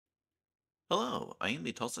Hello, I am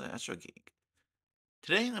the Tulsa Astro Geek.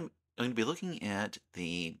 Today I'm going to be looking at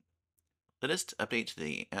the latest update to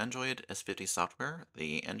the Android S50 software,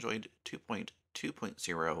 the Android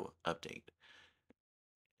 2.2.0 update.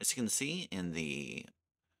 As you can see in the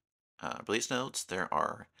release notes, there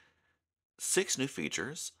are 6 new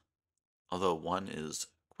features, although one is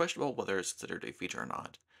questionable whether it's considered a feature or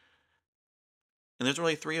not. And there's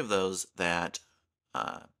only 3 of those that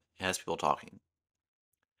has people talking.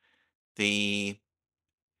 The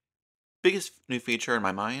biggest new feature in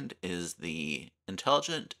my mind is the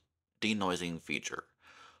intelligent denoising feature,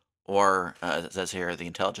 or as it says here, the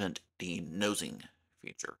intelligent denosing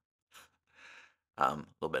feature. A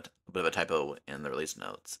bit of a typo in the release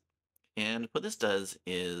notes. And what this does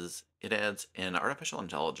is it adds an artificial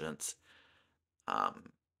intelligence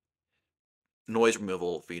um, noise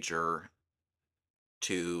removal feature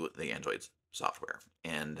to the Android software,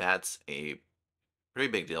 and that's a pretty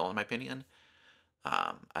big deal in my opinion.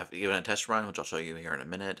 I've given a test run, which I'll show you here in a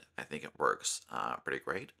minute. I think it works pretty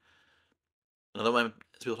great. Another one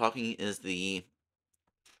as people talking is the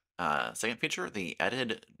second feature, the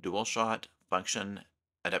added dual shot function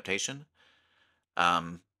adaptation.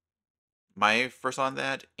 Um, my first on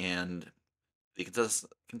that, and the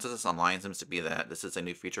consensus online seems to be that this is a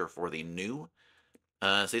new feature for the new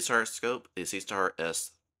Seestar scope, the Seestar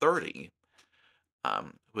S30,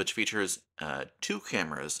 which features 2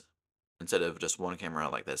 cameras instead of just 1 camera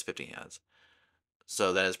like the S50 has.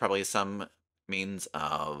 So that is probably some means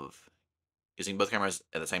of using both cameras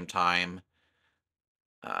at the same time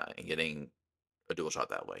and getting a dual shot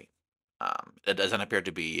that way. It doesn't appear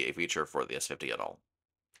to be a feature for the S50 at all.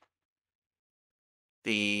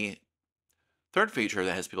 The third feature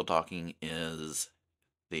that has people talking is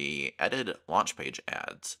the added launch page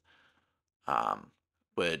ads,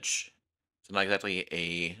 which is not exactly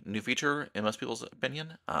a new feature in most people's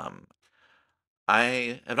opinion.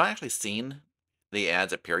 I have not actually seen the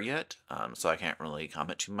ads appear yet, so I can't really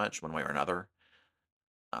comment too much one way or another.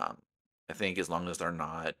 Um, I think as long as they're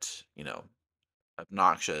not,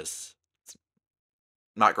 obnoxious, it's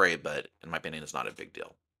not great, but in my opinion, it's not a big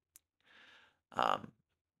deal. Um,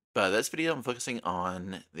 but this video, I'm focusing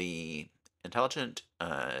on the intelligent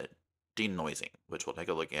denoising, which we'll take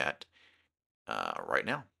a look at right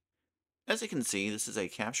now. As you can see, this is a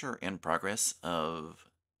capture in progress of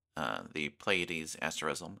the Pleiades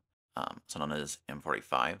asterism, also known as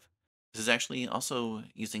M45. This is actually also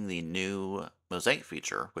using the new mosaic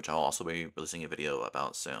feature, which I'll also be releasing a video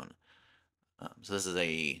about soon. So this is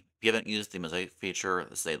if you haven't used the mosaic feature,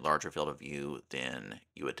 this is a larger field of view than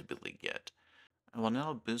you would typically get. I will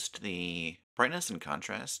now boost the brightness and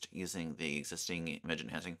contrast using the existing image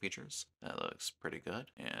enhancing features. That looks pretty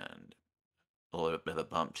good, and a little bit of a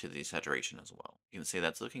bump to the saturation as well. You can see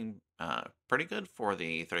that's looking pretty good for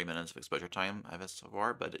the 30 minutes of exposure time I've had so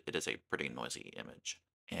far, but it is a pretty noisy image.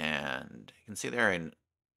 And you can see there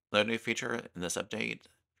another new feature in this update.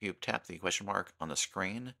 If you tap the question mark on the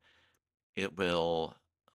screen, it will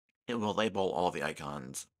label all the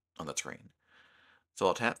icons on the screen. So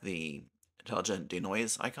I'll tap the intelligent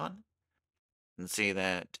denoise icon and see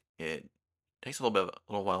that it takes a little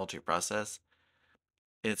while to process.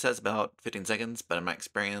 It says about 15 seconds, but in my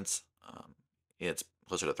experience, it's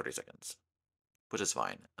closer to 30 seconds, which is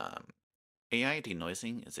fine. AI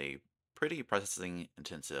denoising is a pretty processing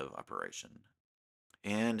intensive operation,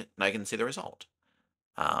 and I can see the result.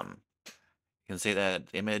 You can see that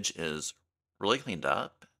the image is really cleaned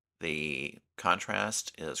up. The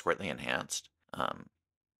contrast is greatly enhanced.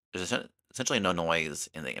 There's essentially no noise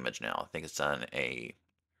in the image now. I think it's done a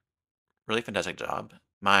really fantastic job.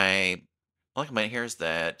 My only complaint here is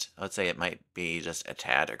that I would say it might be just a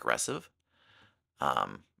tad aggressive.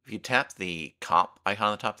 If you tap the comp icon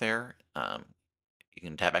on the top there, you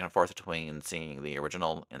can tap back and forth between seeing the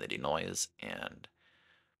original and the denoise, and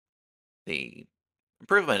the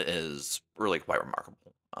improvement is really quite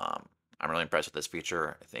remarkable. I'm really impressed with this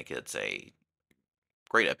feature. I think it's a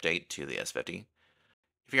great update to the S50.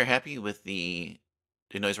 If you're happy with the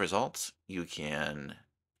denoise results, you can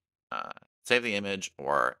uh, save the image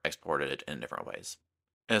or export it in different ways.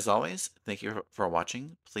 As always, thank you for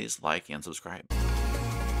watching. Please like and subscribe.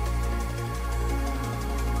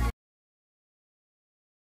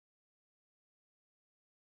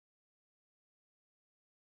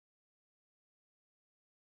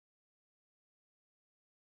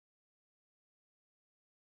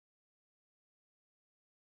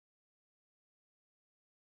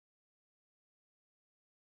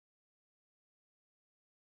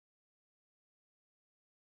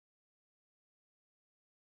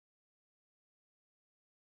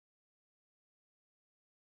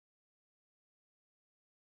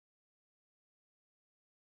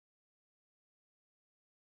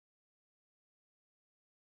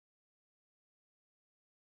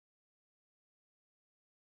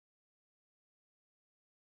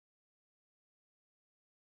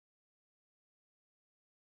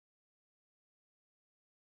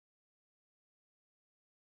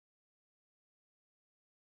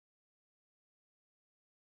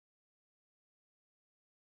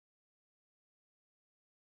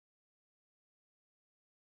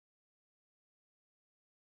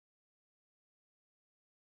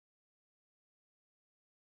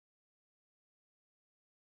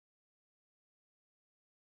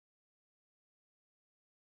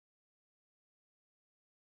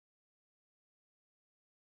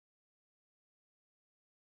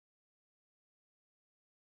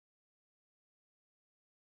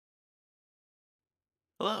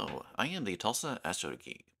 Hello, I am the Tulsa Astro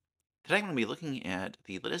Geek. Today I'm going to be looking at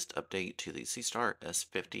the latest update to the Seestar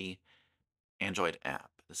S50 Android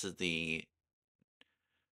app. Today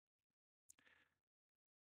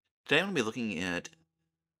I'm going to be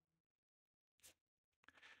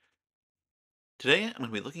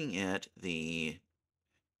looking at the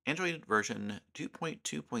Android version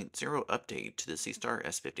 2.2.0 update to the Seestar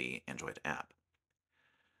S50 Android app.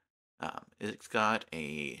 It's got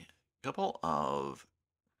a couple of